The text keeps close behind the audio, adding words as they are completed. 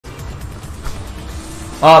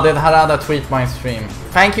Oh, did Harada tweet my stream?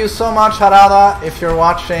 Thank you so much, Harada, if you're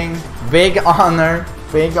watching. Big honor,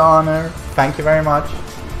 big honor. Thank you very much.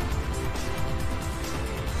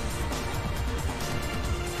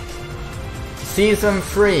 Season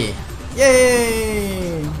 3.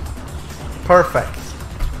 Yay! Perfect.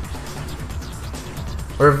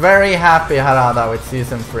 We're very happy, Harada, with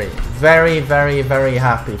Season 3. Very, very, very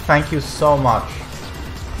happy. Thank you so much.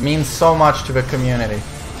 Means so much to the community.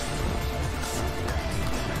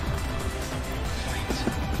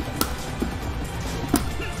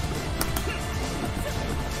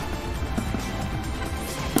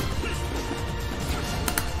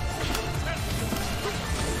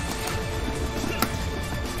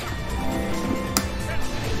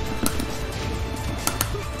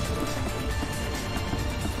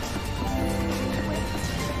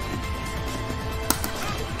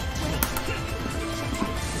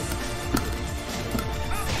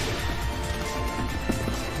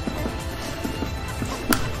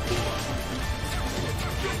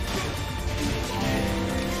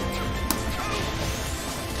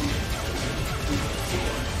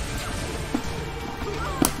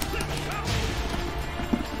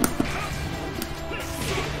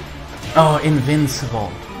 Oh,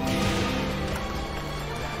 invincible.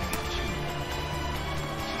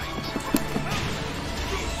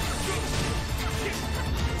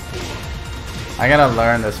 I gotta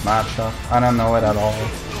learn this matchup. I don't know it at all.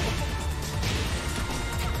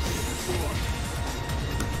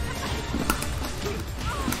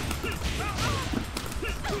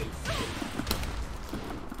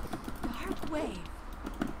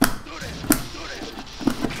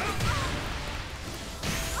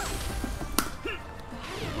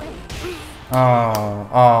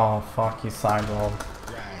 Oh, fuck, you side rolled.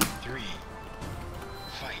 Round 3.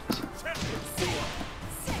 Fight.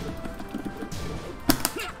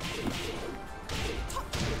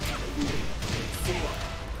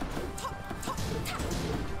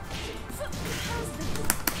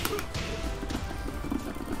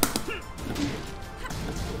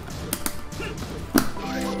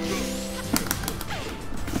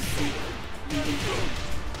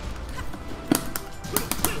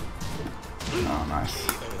 Oh, nice.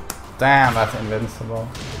 Damn, that's invincible.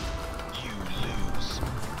 You lose.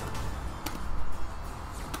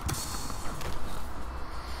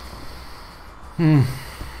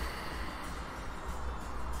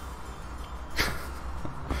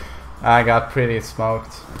 I got pretty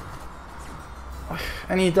smoked.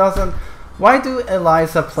 And he doesn't... Why do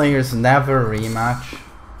Eliza players never rematch?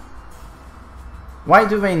 Why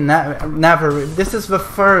do they never... This is the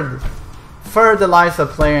third Eliza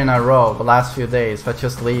player in a row the last few days that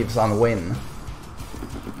just leaves on win.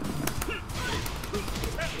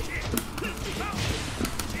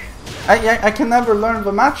 I can never learn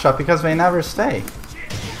the matchup because they never stay.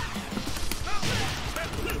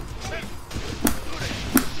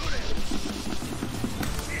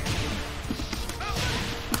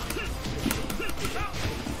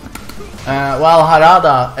 Well,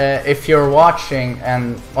 Harada, if you're watching,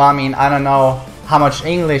 and well, I mean, I don't know how much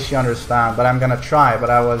English you understand, but I'm gonna try. But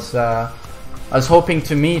I was hoping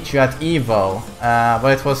to meet you at Evo,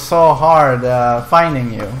 but it was so hard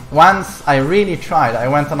finding you. Once I really tried. I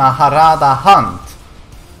went on a Harada hunt.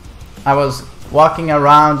 I was walking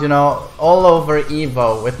around, you know, all over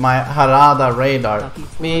Evo with my Harada radar.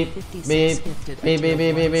 Beep, beep, beep, beep, beep,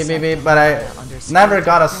 beep, beep, beep, beep, but I never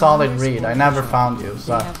got a solid read. I never found you,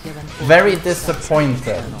 so very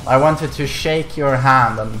disappointed. I wanted to shake your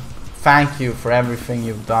hand and thank you for everything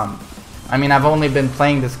you've done. I mean, I've only been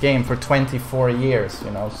playing this game for 24 years,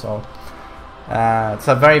 you know, so it's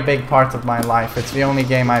a very big part of my life. It's the only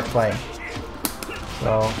game I play.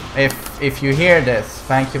 So if you hear this,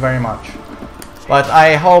 thank you very much. But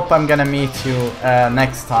I hope I'm gonna meet you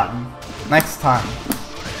next time. Next time.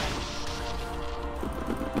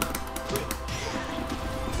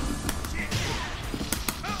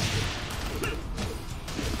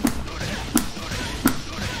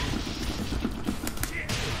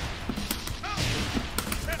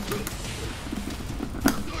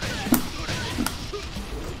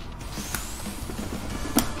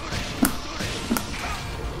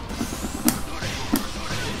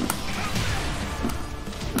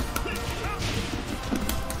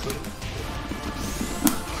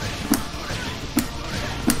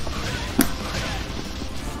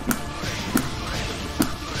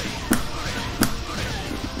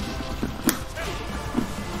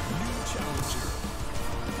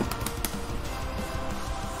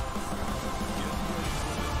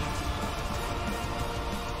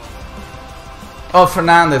 Oh,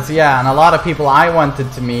 Fernandez, yeah, and a lot of people I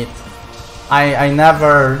wanted to meet, I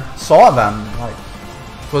never saw them. Like,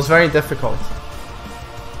 It was very difficult.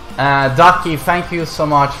 Ducky, thank you so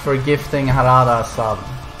much for gifting Harada a sub.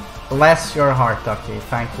 Bless your heart, Ducky.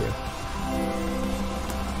 Thank you.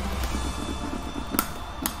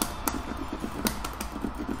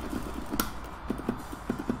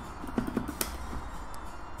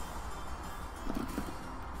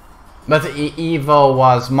 But Evo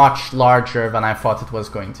was much larger than I thought it was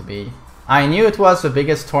going to be. I knew it was the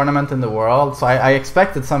biggest tournament in the world, so I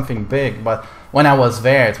expected something big, but when I was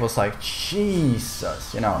there, it was like,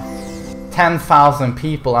 Jesus, you know, 10,000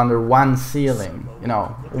 people under one ceiling, you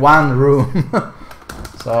know, one room.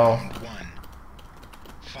 So...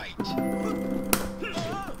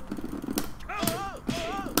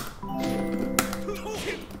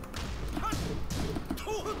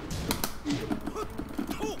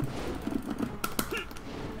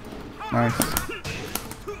 Nice.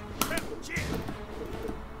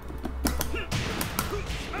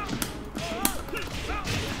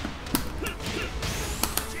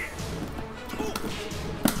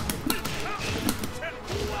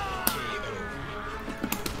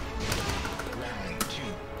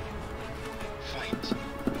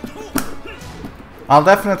 I'll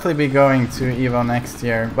definitely be going to Evo next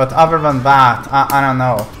year, but other than that, I don't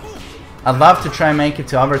know. I'd love to try and make it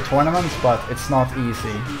to other tournaments, but it's not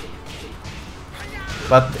easy.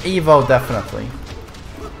 But Evo, definitely.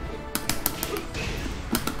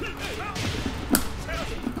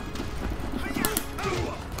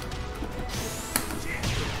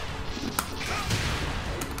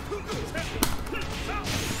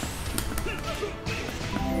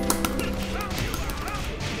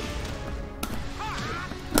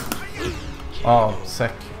 Oh,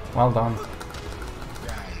 sick. Well done. Round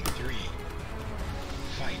 3.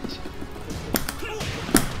 Fight.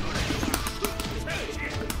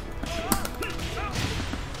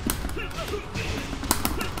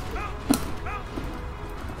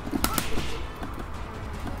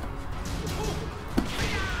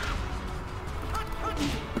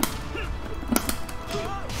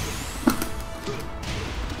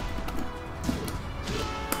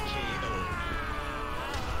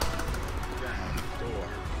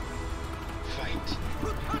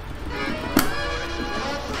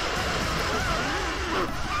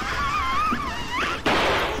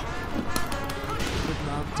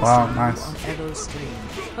 Wow, nice. On Evo stream,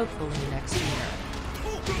 hopefully next year.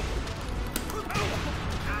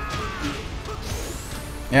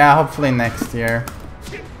 Yeah, hopefully next year.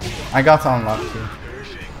 I got unlucky.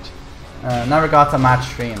 Never got a match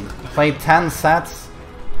streamed. Played 10 sets,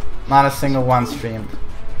 not a single one streamed.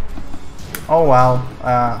 Oh well,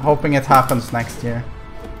 hoping it happens next year.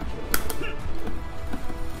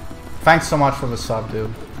 Thanks so much for the sub,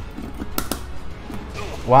 dude.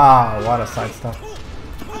 Wow, what a side step.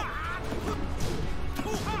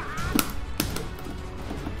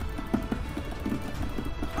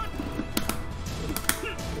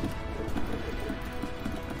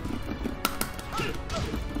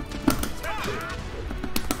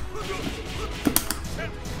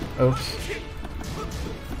 Oops.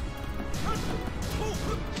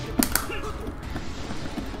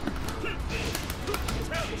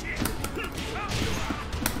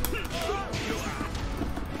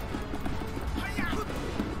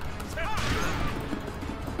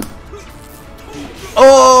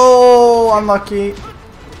 Oh, unlucky.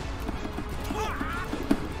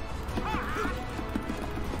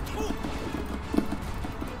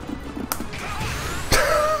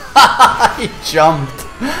 He jumped.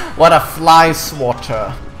 What a fly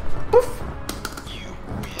swatter. Poof.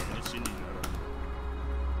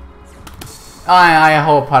 I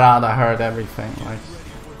hope Harada heard everything. Like,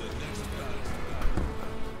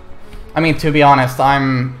 I mean, to be honest, I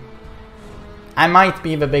might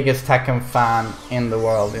be the biggest Tekken fan in the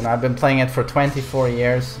world. You know, I've been playing it for 24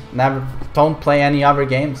 years. Don't play any other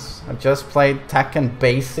games. I've just played Tekken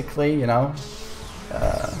basically, you know.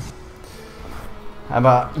 I have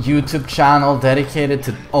a YouTube channel dedicated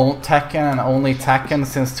to Tekken and only Tekken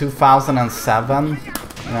since 2007.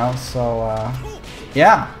 You know, so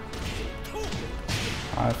yeah.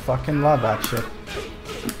 I fucking love that shit.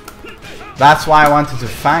 That's why I wanted to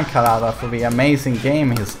thank Harada for the amazing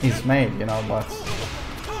game he's made, you know, but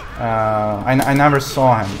I never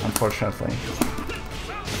saw him, unfortunately.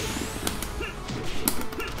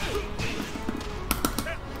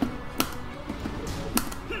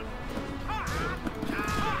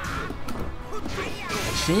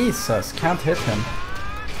 Jesus, can't hit him.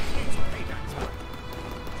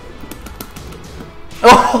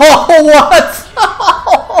 Oh, what?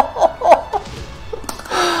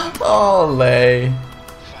 Olay.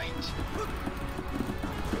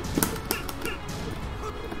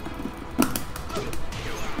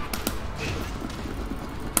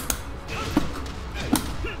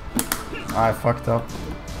 I fucked up.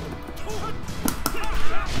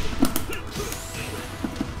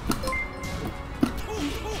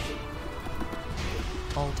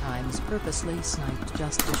 All times purposely sniped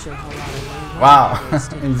just to show Harada. Wow,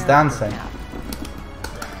 he's dancing. Round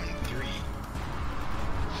 3.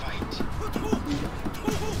 Fight.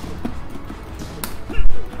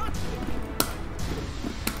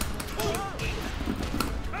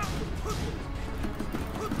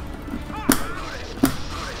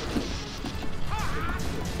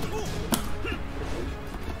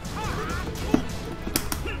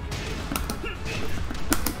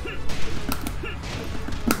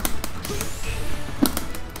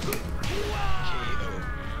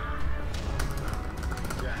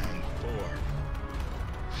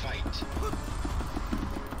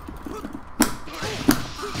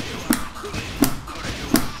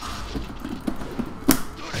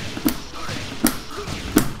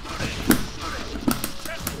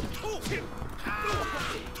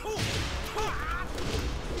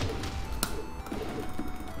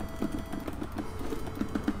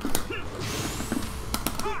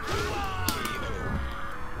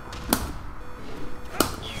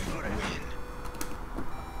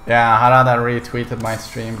 Yeah, Harada retweeted my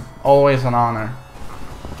stream. Always an honor.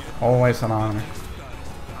 Always an honor.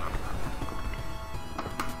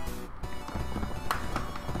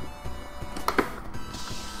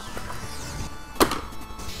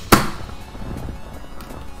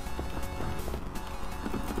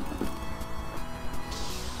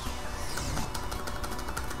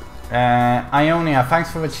 Ionia,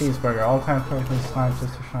 thanks for the cheeseburger. All time perfectly sniped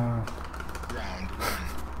just to show off. Round 1.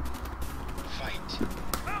 Fight.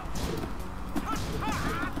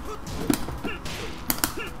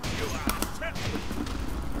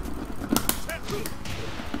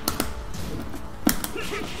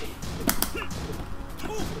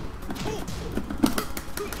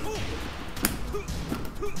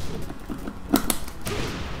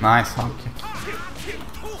 Nice hop kick.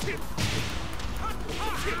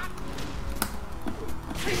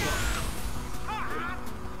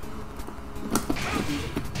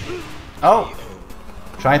 Oh!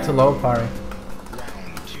 Try to low parry.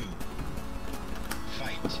 Round 2.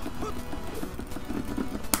 Fight.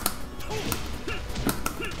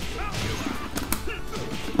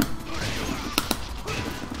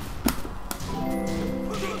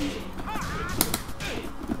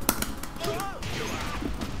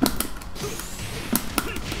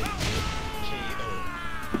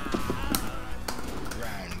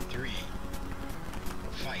 Round 3.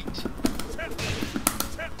 Fight.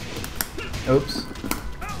 Oops.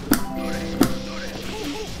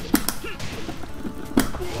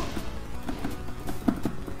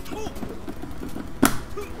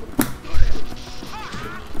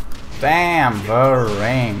 Damn, the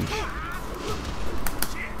range.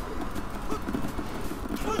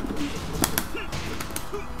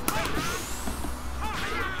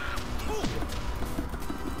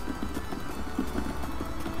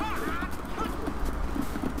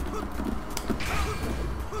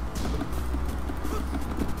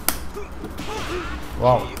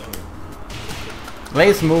 Wow.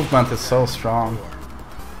 Lay's movement is so strong.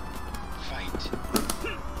 Fight.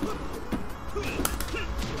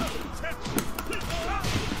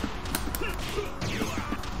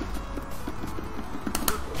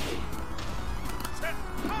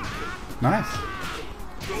 Nice.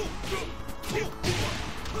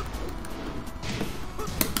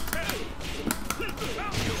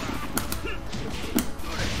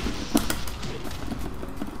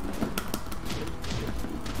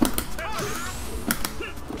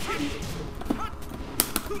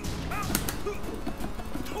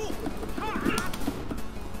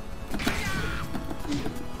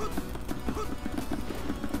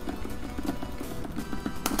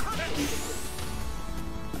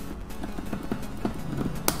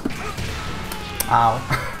 Ow.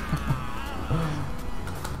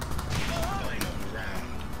 Final round.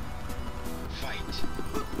 Fight.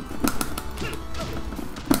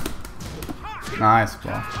 Nice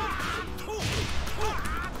block.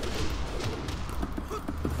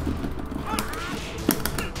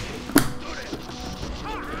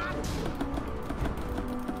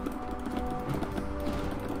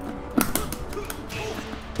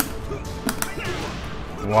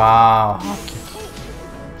 Wow.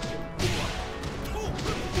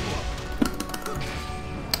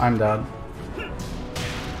 I'm dead.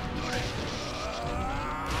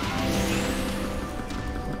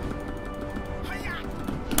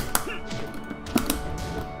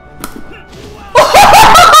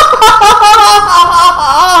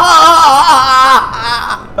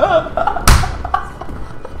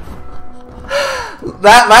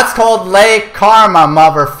 That's called lay karma,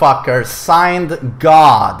 motherfucker. Signed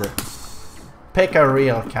God. Pick a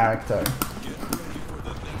real character.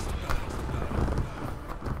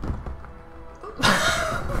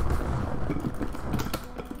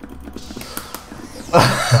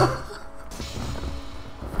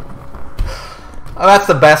 That's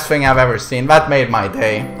the best thing I've ever seen. That made my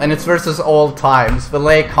day. And it's versus all times. The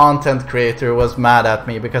Lay content creator was mad at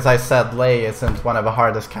me because I said Lay isn't one of the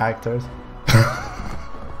hardest characters.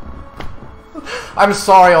 I'm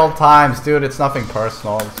sorry all times, dude. It's nothing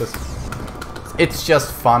personal. It's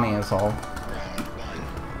just funny as all.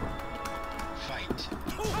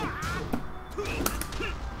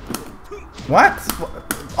 What?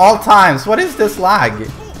 All times? What is this lag?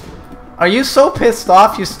 Are you so pissed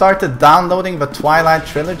off you started downloading the Twilight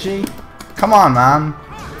Trilogy? Come on, man.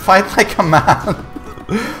 Fight like a man.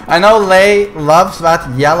 I know Lay loves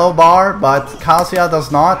that yellow bar, but Kazuya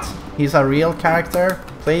does not. He's a real character.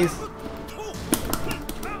 Please.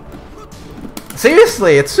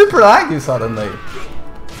 Seriously, it's super laggy suddenly.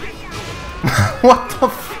 What the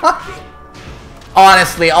fuck?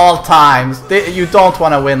 Honestly, all times. You don't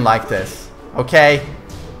want to win like this. Okay?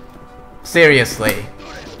 Seriously.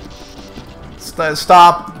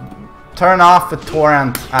 Stop. Turn off the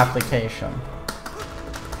torrent application.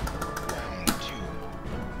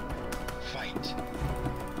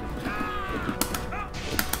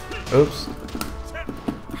 Oops.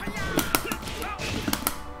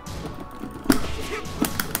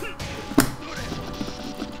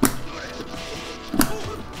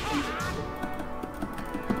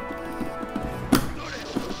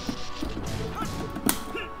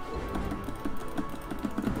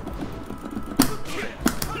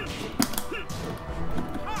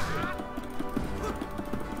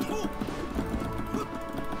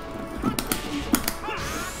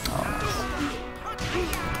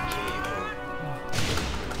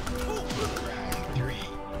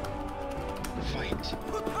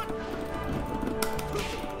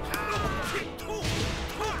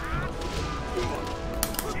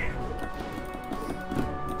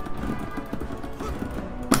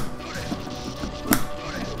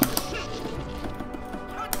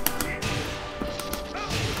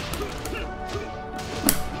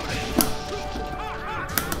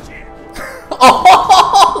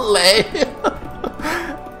 Oh, Lay.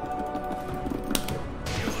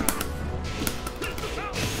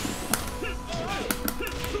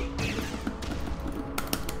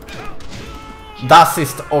 Das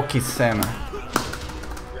ist Okiseme.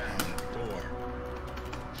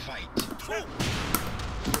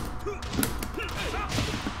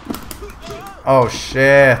 Oh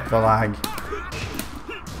shit, the lag.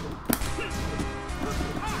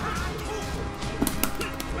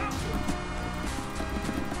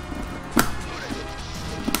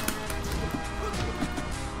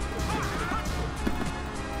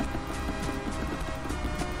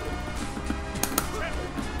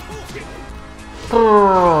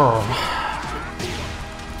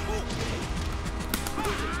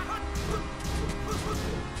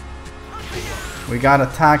 We got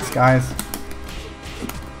attacks, guys.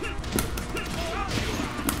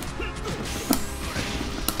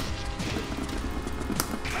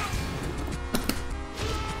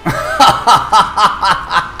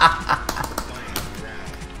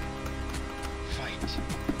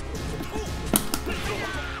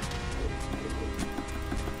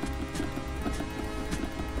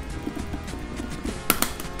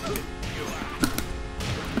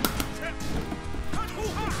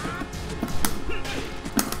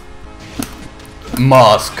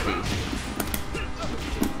 Moscow.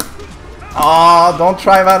 Oh, don't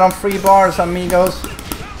try that on free bars, amigos.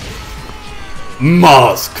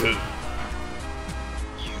 Moscow.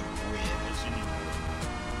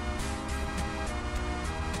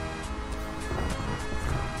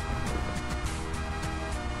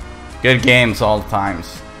 Good games all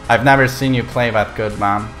times. I've never seen you play that good,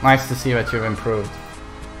 man. Nice to see that you've improved.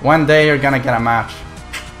 One day you're gonna get a match.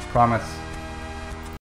 Promise.